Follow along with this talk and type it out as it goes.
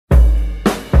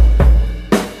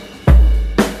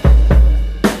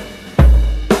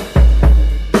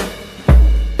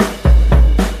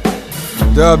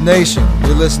Dub Nation,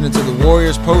 you're listening to the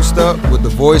Warriors Post Up with the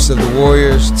voice of the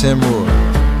Warriors, Tim Roye.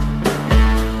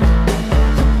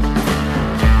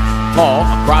 Paul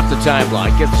across the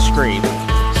timeline, gets the screen,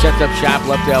 sets up shot,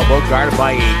 left elbow, guarded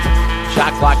by 8.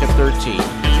 Shot clock at 13.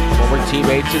 Former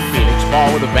teammates in Phoenix.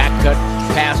 Paul with a back cut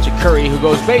pass to Curry, who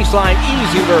goes baseline,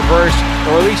 easy reverse,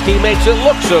 or at least he makes it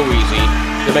look so easy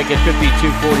to make it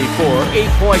 52-44.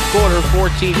 8-point quarter,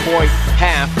 14-point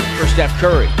half for Steph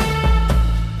Curry.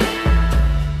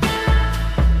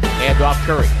 Hand off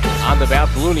Curry. On the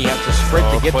bounce, Looney has to sprint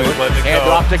to get to it. Hand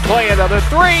off to Clay, another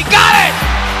 3. Got it!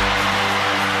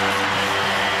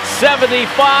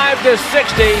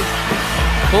 75-60.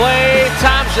 Klay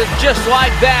Thompson, just like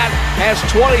that, has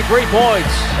 23 points.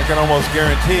 I can almost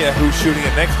guarantee you who's shooting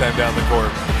it next time down the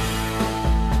court.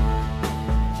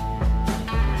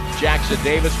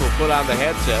 Jackson-Davis will put on the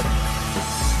headset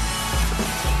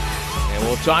and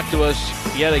will talk to us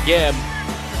yet again.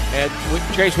 And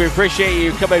Trayce, we appreciate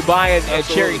you coming by and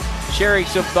sharing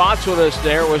some thoughts with us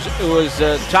there. It was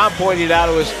Tom pointed out,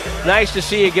 it was nice to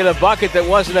see you get a bucket that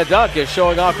wasn't a dunk. It's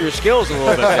showing off your skills a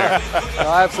little bit there.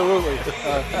 Absolutely.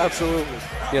 Absolutely.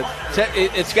 Yeah,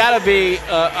 it's got to be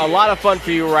a lot of fun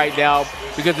for you right now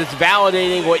because it's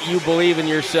validating what you believe in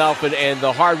yourself and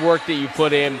the hard work that you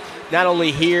put in, not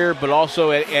only here but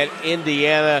also at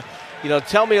Indiana.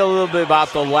 Tell me a little bit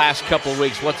about the last couple of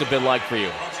weeks. What's it been like for you?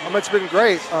 It's been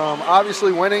great.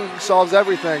 Obviously, winning solves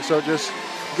everything. So just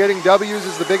getting W's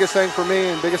is the biggest thing for me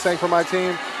and biggest thing for my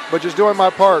team. But just doing my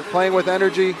part, playing with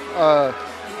energy,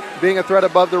 being a threat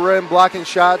above the rim, blocking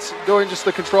shots, doing just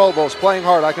the controllables, playing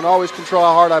hard. I can always control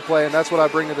how hard I play, and that's what I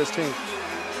bring to this team.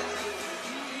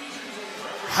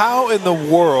 How in the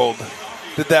world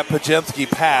did that Pajemski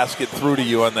pass get through to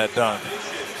you on that dunk?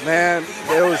 Man,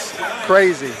 it was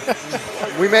crazy.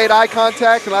 We made eye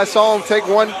contact, and I saw him take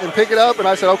one and pick it up, and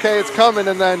I said, okay, it's coming,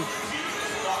 and then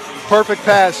perfect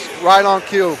pass, right on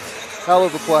cue. Hell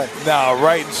of a play. No,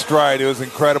 right in stride. It was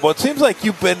incredible. It seems like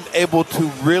you've been able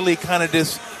to really kind of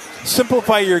just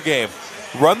simplify your game.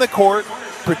 Run the court,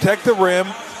 protect the rim,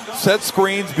 set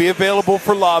screens, be available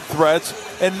for lob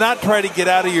threats, and not try to get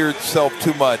out of yourself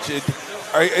too much.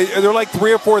 Are there like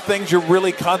 3 or 4 things you're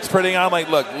really concentrating on? Like,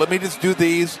 look, let me just do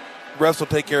these. The rest will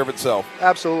take care of itself.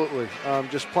 Absolutely.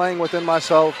 Just playing within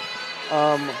myself.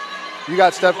 You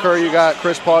got Steph Curry, you got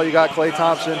Chris Paul, you got Klay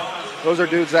Thompson. Those are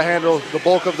dudes that handle the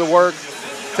bulk of the work,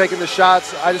 taking the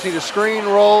shots. I just need to screen,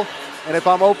 roll, and if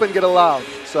I'm open, get a lob.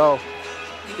 So,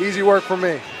 easy work for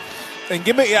me. And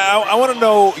I want to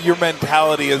know your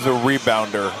mentality as a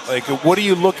rebounder. Like, what are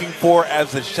you looking for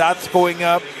as the shot's going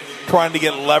up? Trying to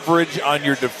get leverage on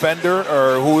your defender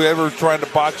or whoever's trying to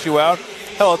box you out.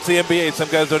 Hell, it's the NBA. Some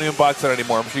guys don't even box out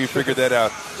anymore. I'm sure you figured that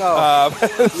out.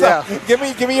 Yeah. Give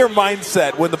me your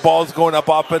mindset when the ball's going up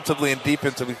offensively and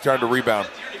defensively trying to rebound.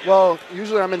 Well,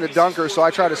 usually I'm in the dunker, so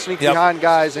I try to sneak behind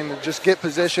guys and just get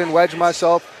position, wedge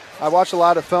myself. I watch a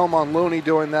lot of film on Looney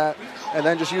doing that, and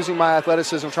then just using my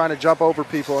athleticism, trying to jump over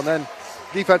people, and then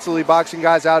defensively boxing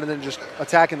guys out and then just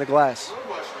attacking the glass.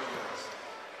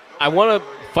 I want to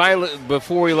finally,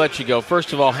 before we let you go,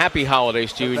 first of all, happy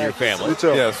holidays to you and your family. You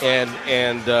too. Yes.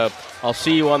 And I'll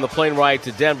see you on the plane ride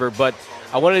to Denver. But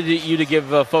I wanted you to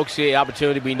give folks the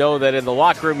opportunity. We know that in the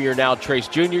locker room you're now Trayce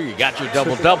Jr. You got your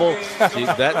double-double.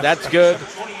 That's good.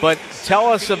 But tell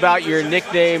us about your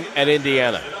nickname at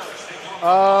Indiana.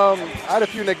 I had a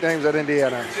few nicknames at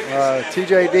Indiana.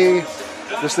 TJD,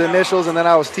 just the initials, and then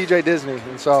I was TJ Disney.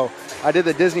 And so I did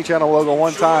the Disney Channel logo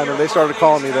one time, and they started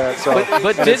calling me that. So,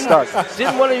 but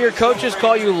didn't one of your coaches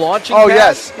call you Launching Pad? Pad?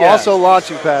 Yes, also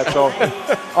Launching Pad. So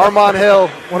Armand Hill,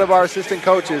 one of our assistant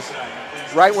coaches,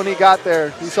 right when he got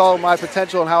there, he saw my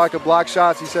potential and how I could block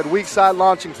shots. He said, weak side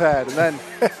Launching Pad, and then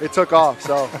it took off.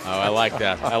 So. I like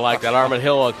that. Armand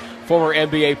Hill, a former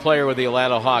NBA player with the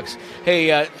Atlanta Hawks.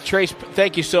 Hey, Trayce,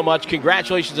 thank you so much.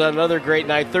 Congratulations on another great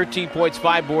night. 13 points,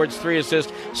 5 boards, 3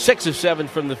 assists, 6 of 7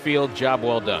 from the field. Job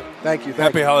well done. Thank you.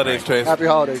 Happy holidays, Trayce. Happy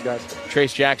holidays, guys.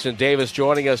 Trayce Jackson-Davis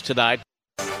joining us tonight.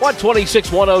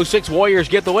 126-106 Warriors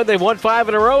get the win. They've won 5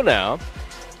 in a row now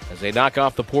as they knock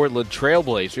off the Portland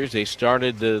Trailblazers. They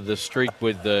started the streak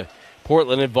with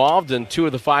Portland involved in 2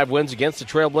 of the 5 wins against the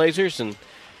Trailblazers. And,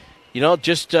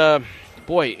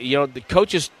 the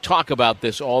coaches talk about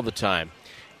this all the time.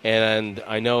 And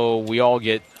I know we all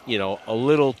get, a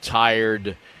little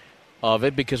tired of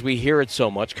it because we hear it so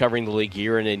much covering the league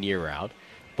year in and year out.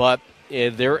 But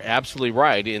they're absolutely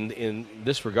right in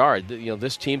this regard.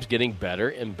 This team's getting better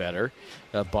and better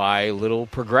by little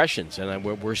progressions. And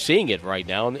we're seeing it right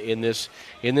now in this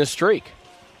streak.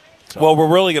 So. Well,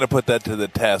 we're really going to put that to the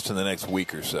test in the next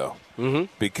week or so.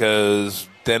 because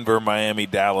Denver, Miami,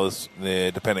 Dallas,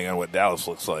 depending on what Dallas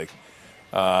looks like,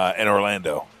 and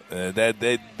Orlando, they're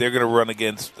going to run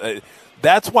against.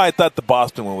 That's why I thought the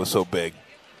Boston one was so big,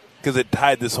 because it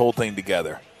tied this whole thing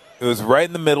together. It was right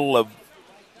in the middle of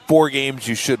 4 games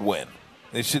you should win.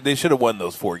 They should have won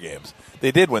those 4 games.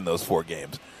 They did win those 4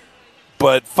 games.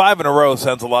 But 5 in a row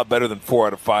sounds a lot better than 4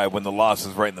 out of 5 when the loss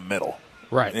is right in the middle.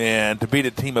 Right. And to beat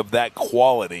a team of that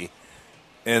quality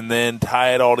and then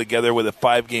tie it all together with a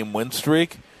 5-game win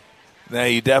streak, now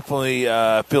you definitely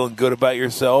feeling good about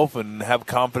yourself and have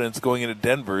confidence going into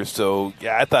Denver. So,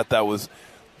 yeah, I thought that was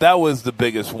the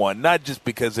biggest one, not just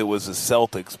because it was the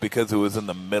Celtics, because it was in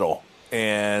the middle.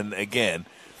 And, again,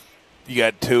 you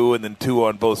got 2 and then 2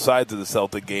 on both sides of the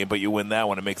Celtic game, but you win that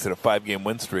one. It makes it a 5-game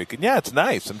win streak. And, yeah, it's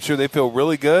nice. I'm sure they feel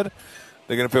really good.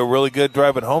 They're going to feel really good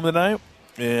driving home tonight.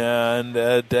 And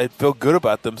they feel good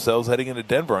about themselves heading into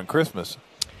Denver on Christmas.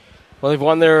 Well, they've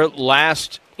won their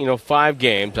last, 5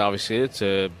 games. Obviously, it's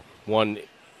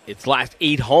its last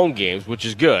 8 home games, which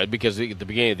is good because at the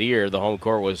beginning of the year, the home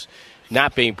court was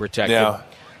not being protected. Yeah.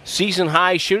 Season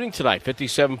high shooting tonight,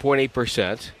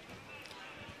 57.8%.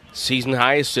 Season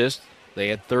high assists, they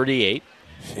had 38.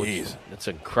 Jeez. That's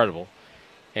incredible.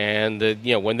 And,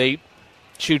 when they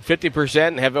shoot 50%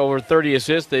 and have over 30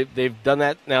 assists, they've done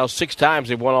that now 6 times.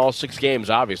 They've won all 6 games,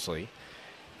 obviously.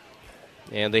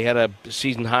 And they had a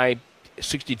season high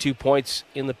 62 points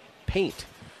in the paint.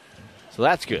 So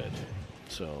that's good.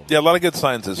 So yeah, a lot of good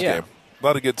signs this game. A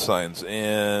lot of good signs.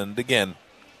 And, again,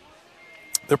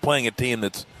 they're playing a team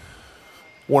that's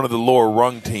one of the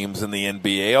lower-rung teams in the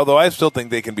NBA, although I still think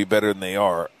they can be better than they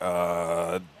are.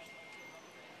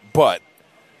 But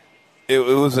it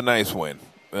was a nice win.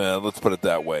 Let's put it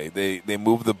that way. They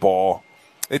moved the ball.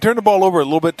 They turned the ball over a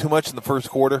little bit too much in the first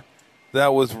quarter.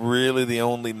 That was really the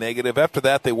only negative. After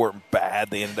that, they weren't bad.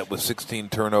 They ended up with 16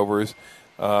 turnovers.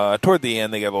 Toward the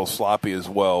end, they got a little sloppy as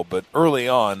well. But early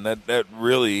on, that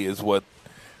really is what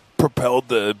propelled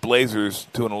the Blazers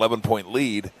to an 11-point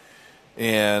lead.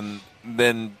 And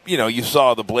then, you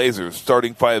saw the Blazers.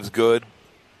 Starting 5's good.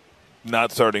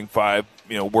 Not starting 5,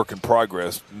 work in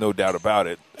progress, no doubt about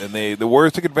it. And the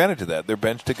Warriors took advantage of that. Their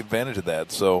bench took advantage of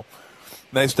that. So,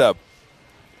 nice job.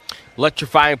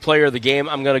 Electrifying player of the game.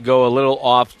 I'm going to go a little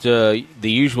off to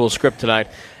the usual script tonight.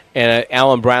 And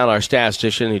Alan Brown, our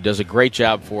statistician, who does a great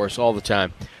job for us all the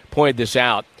time, pointed this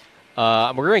out.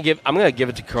 I'm going to give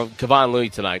it to Kevon Looney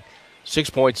tonight. 6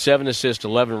 points, 7 assists,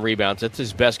 11 rebounds. That's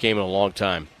his best game in a long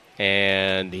time.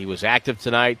 And he was active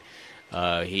tonight.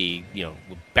 He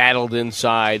battled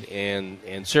inside,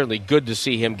 and certainly good to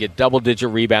see him get double-digit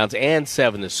rebounds and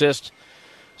 7 assists.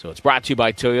 So it's brought to you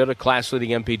by Toyota,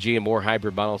 class-leading MPG and more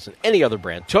hybrid models than any other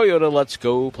brand. Toyota, let's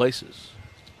go places.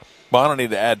 Well, I don't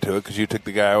need to add to it because you took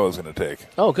the guy I was going to take.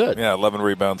 Oh, good. Yeah, 11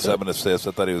 rebounds, 7 assists.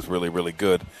 I thought he was really, really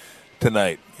good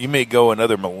tonight. You may go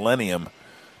another millennium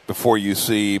before you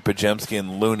see Podziemski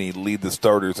and Looney lead the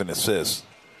starters in assists.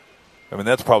 I mean,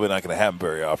 that's probably not going to happen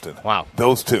very often. Wow.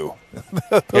 Those two.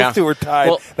 Those two were tied.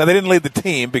 Well, now, they didn't lead the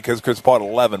team because Chris Paul had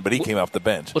 11, but he came off the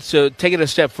bench. Let's take it a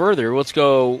step further. Let's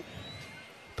go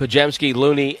Podziemski,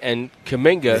 Looney, and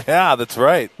Kuminga. Yeah, that's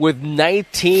right. With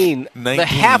 19. The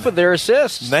half of their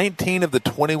assists. 19 of the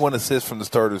 21 assists from the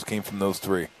starters came from those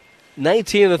 3.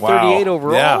 19 of the 38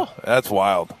 overall? Yeah, that's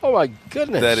wild. Oh, my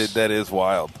goodness. That is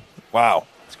wild. Wow.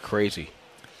 It's crazy.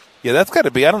 Yeah, that's got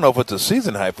to be, I don't know if it's a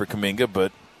season high for Kuminga,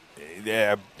 but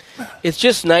yeah. It's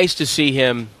just nice to see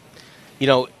him,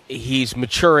 he's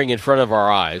maturing in front of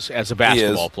our eyes as a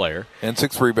basketball player. And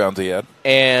 6 rebounds he had.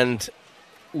 And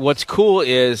what's cool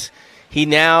is he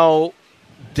now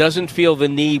doesn't feel the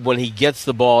need when he gets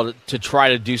the ball to try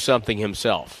to do something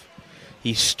himself.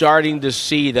 He's starting to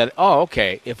see that,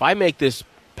 if I make this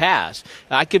pass,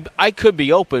 I could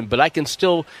be open, but I can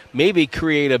still maybe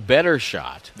create a better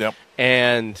shot. Yep.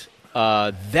 And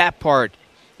that part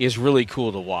is really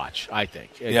cool to watch, I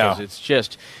think. Because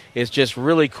it's just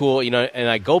really cool, and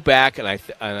I go back and I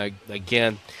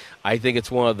think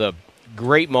it's one of the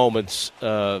great moments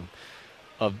of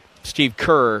Steve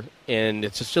Kerr, and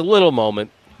it's just a little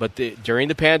moment, but during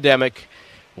the pandemic,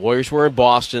 the Warriors were in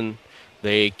Boston.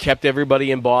 They kept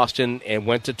everybody in Boston and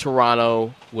went to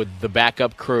Toronto with the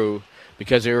backup crew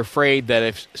because they were afraid that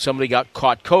if somebody got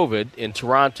caught COVID in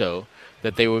Toronto,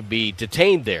 that they would be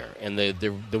detained there. And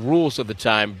the rules of the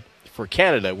time for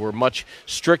Canada were much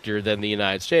stricter than the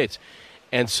United States.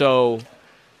 And so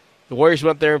the Warriors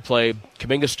went there and played.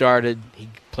 Kuminga started. He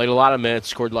played a lot of minutes,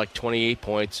 scored like 28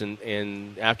 points.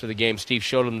 And after the game, Steve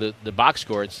showed him the box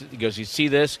score. He goes, you see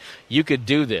this? You could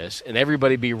do this. And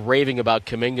everybody be raving about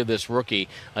Kuminga, this rookie.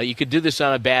 You could do this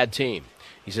on a bad team.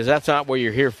 He says, that's not what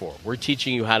you're here for. We're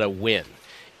teaching you how to win.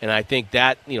 And I think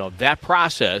that, that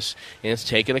process, and it's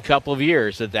taken a couple of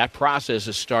years, that process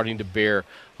is starting to bear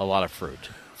a lot of fruit.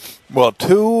 Well,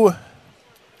 two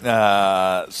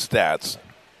stats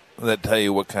that tell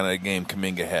you what kind of game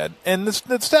Kuminga had. And the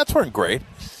stats weren't great.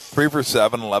 3 for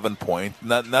 7, 11 points.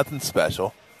 Nothing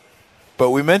special.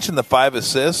 But we mentioned the 5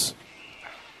 assists.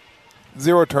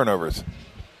 0 turnovers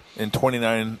in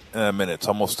 29 minutes,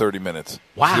 almost 30 minutes.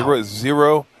 Wow.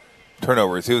 Zero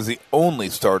turnovers. He was the only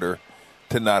starter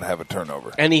to not have a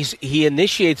turnover. And he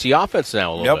initiates the offense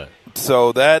now a little bit.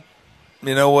 So that,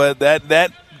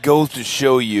 that goes to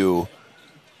show you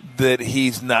that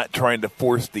he's not trying to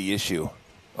force the issue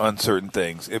on certain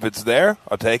things. If it's there,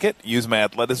 I'll take it. Use my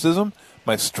athleticism,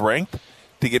 my strength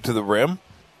to get to the rim.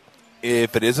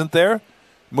 If it isn't there,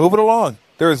 move it along.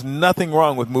 There is nothing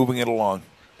wrong with moving it along.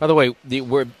 By the way,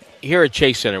 we're here at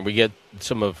Chase Center. We get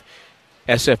some of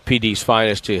SFPD's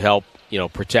finest to help,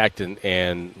 protect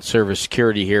and serve as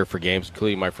security here for games,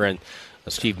 including my friend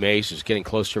Steve Mays, who's getting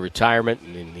close to retirement,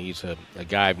 and he's a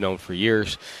guy I've known for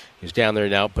years. He's down there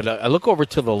now. But I look over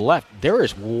to the left. There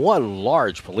is one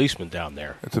large policeman down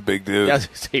there. That's a big dude.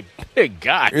 That's a big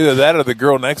guy. Either that or the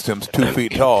girl next to him's 2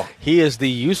 feet tall. He is the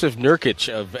Yusuf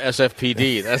Nurkic of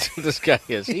SFPD. That's what this guy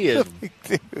is. He is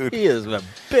Dude. He is a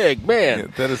big man. Yeah,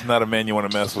 that is not a man you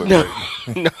want to mess with.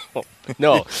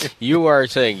 No. You are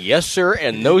saying yes, sir,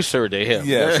 and no, sir, to him.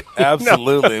 Yes,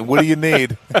 absolutely. No. What do you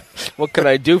need? What can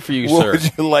I do for you, what sir? What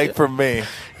would you like from me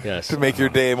to make your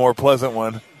day a more pleasant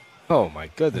one? Oh, my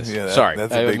goodness. Yeah, sorry.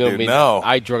 That's a big dude. No.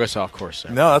 I drug us off course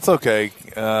there. No, that's okay.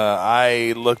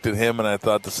 I looked at him and I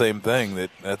thought the same thing,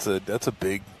 that's a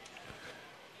big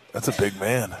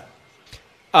man.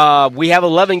 We have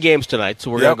 11 games tonight,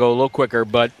 so we're going to go a little quicker.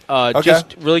 But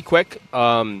just really quick,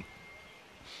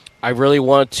 I really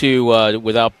want to,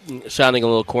 without sounding a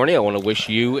little corny, I want to wish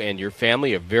you and your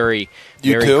family a very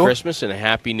Merry Christmas and a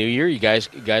Happy New Year. You guys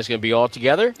going to be all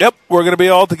together? Yep, we're going to be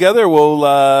all together.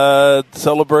 We'll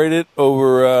celebrate it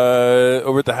over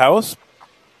at the house.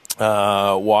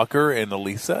 Walker and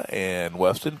Elisa and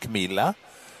Weston, Camila,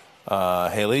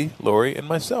 Haley, Lori, and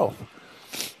myself.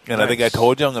 And nice. I think I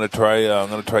told you I'm going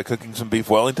to try cooking some beef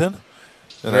Wellington.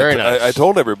 And Very nice. I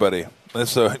told everybody.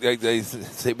 So I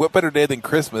say, what better day than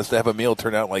Christmas to have a meal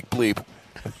turn out like bleep?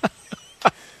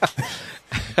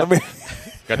 I mean,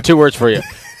 got 2 words for you.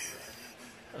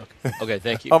 Okay,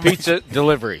 thank you. Pizza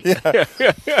delivery. Yeah.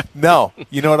 No,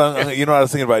 you know what I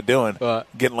was thinking about doing?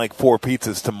 Getting like 4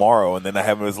 pizzas tomorrow, and then I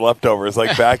have them as leftovers,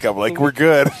 like backup. Like we're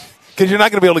good because you're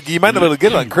not going to be able to. You might not be able to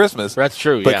get it on Christmas. That's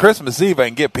true. But Christmas Eve, I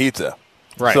can get pizza.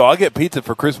 Right. So I'll get pizza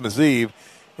for Christmas Eve,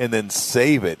 and then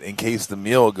save it in case the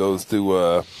meal goes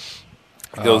to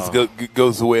goes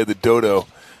the way of the dodo.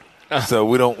 So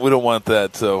we don't want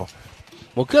that. So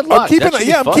well, good luck.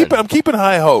 I'm keeping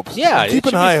high hopes. Yeah, I'm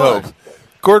keeping high hopes.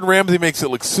 Gordon Ramsay makes it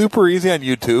look super easy on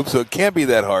YouTube, so it can't be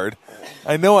that hard.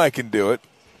 I know I can do it,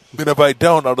 but if I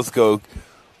don't, I'll just go,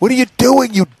 "What are you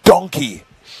doing, you donkey?"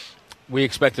 We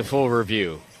expect a full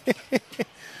review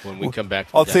when we come back.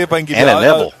 I'll see if I can get you a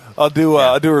nibble. I'll do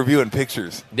a review and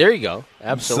pictures. There you go.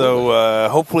 Absolutely. So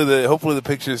hopefully the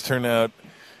pictures turn out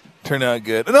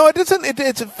good. No, it doesn't.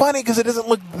 It's funny because it doesn't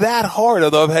look that hard.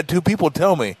 Although I've had 2 people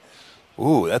tell me,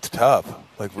 "Ooh, that's tough."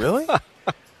 Like really?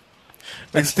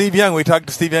 Like Steve Young, we talked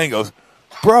to Steve Young. He goes,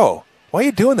 "Bro, why are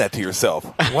you doing that to yourself?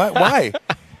 Why?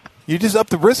 You just upped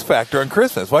the risk factor on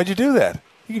Christmas. Why'd you do that?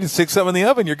 You can just stick something in the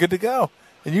oven. You're good to go."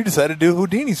 And you decided to do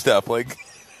Houdini stuff, like.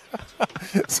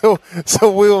 So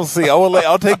we'll see.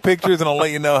 I'll take pictures and I'll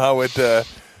let you know how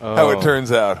it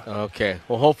turns out. Okay.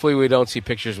 Well, hopefully we don't see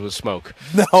pictures with smoke.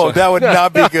 No, that would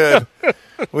not be good.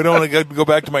 We don't want to go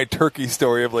back to my turkey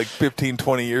story of like 15,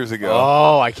 20 years ago.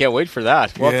 Oh, I can't wait for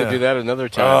that. We'll have to do that another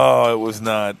time. Oh, it was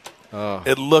not. Oh.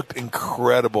 It looked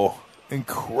incredible.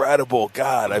 Incredible.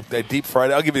 God, I deep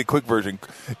fried it. I'll give you a quick version.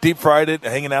 Deep fried it,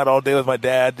 hanging out all day with my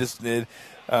dad. Just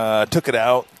took it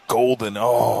out. Golden.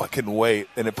 Oh, I couldn't wait.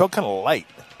 And it felt kind of light.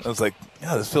 I was like,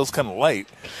 yeah, this feels kind of light.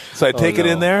 So I take it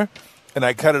in there, and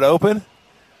I cut it open.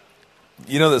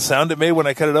 You know the sound it made when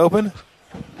I cut it open?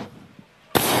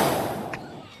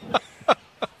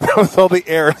 That was all the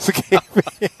air it gave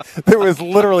me. There was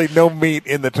literally no meat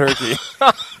in the turkey.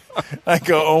 I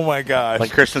go, oh, my gosh.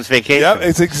 Like Christmas Vacation. Yep,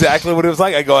 it's exactly what it was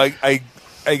like. I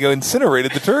go,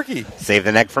 incinerated the turkey. Save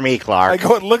the neck for me, Clark. I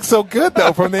go, it looks so good,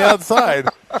 though, from the outside.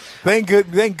 Thank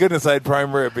goodness I had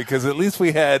prime rib, because at least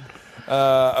we had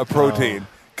a protein.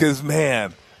 Because,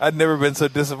 man, I'd never been so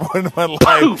disappointed in my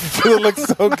life. It looked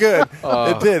so good.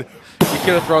 It did. You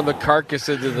could have thrown the carcass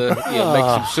into the, make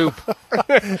some soup.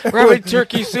 We're having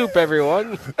turkey soup,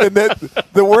 everyone. And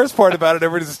the worst part about it,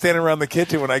 everybody's standing around the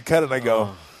kitchen when I cut it, and I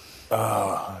go,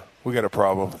 we got a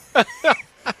problem.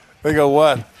 They go,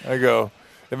 what? I go,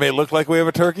 it may look like we have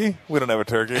a turkey. We don't have a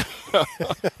turkey.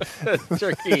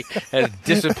 Turkey has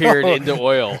disappeared into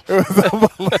oil. It was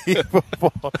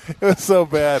unbelievable. It was so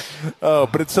bad. Oh,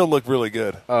 but it still looked really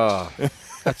good. Oh,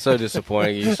 that's so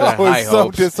disappointing. You said It was high so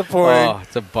hopes. disappointing. Oh,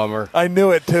 it's a bummer. I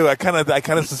knew it too. I kind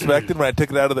of suspected when I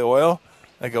took it out of the oil.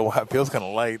 I go, wow, it feels kind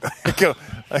of light. I go,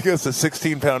 it's a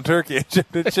 16-pound turkey. It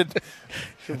should Be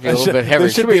a little bit heavier.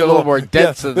 It should be a little more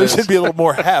dense than there this. should be a little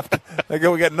more heft. I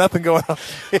go, we got nothing going on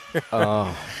here.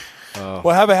 Oh.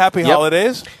 Well, have a happy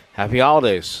holidays. Happy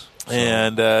holidays.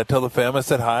 And tell the fam I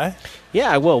said hi. Yeah,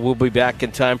 I will. We'll be back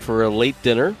in time for a late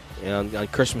dinner on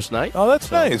Christmas night. Oh,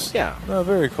 that's nice. Yeah. Oh,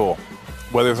 very cool.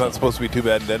 Weather's not supposed to be too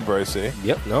bad in Denver, I see.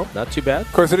 Yep, no, not too bad.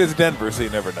 Of course, it is Denver, so you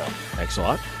never know. Thanks a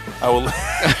lot. I will.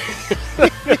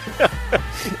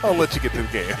 I'll let you get to the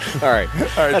game. All right.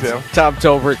 All right, That's Tim. Tom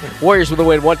Tolbert. Warriors with a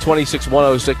win,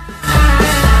 126-106.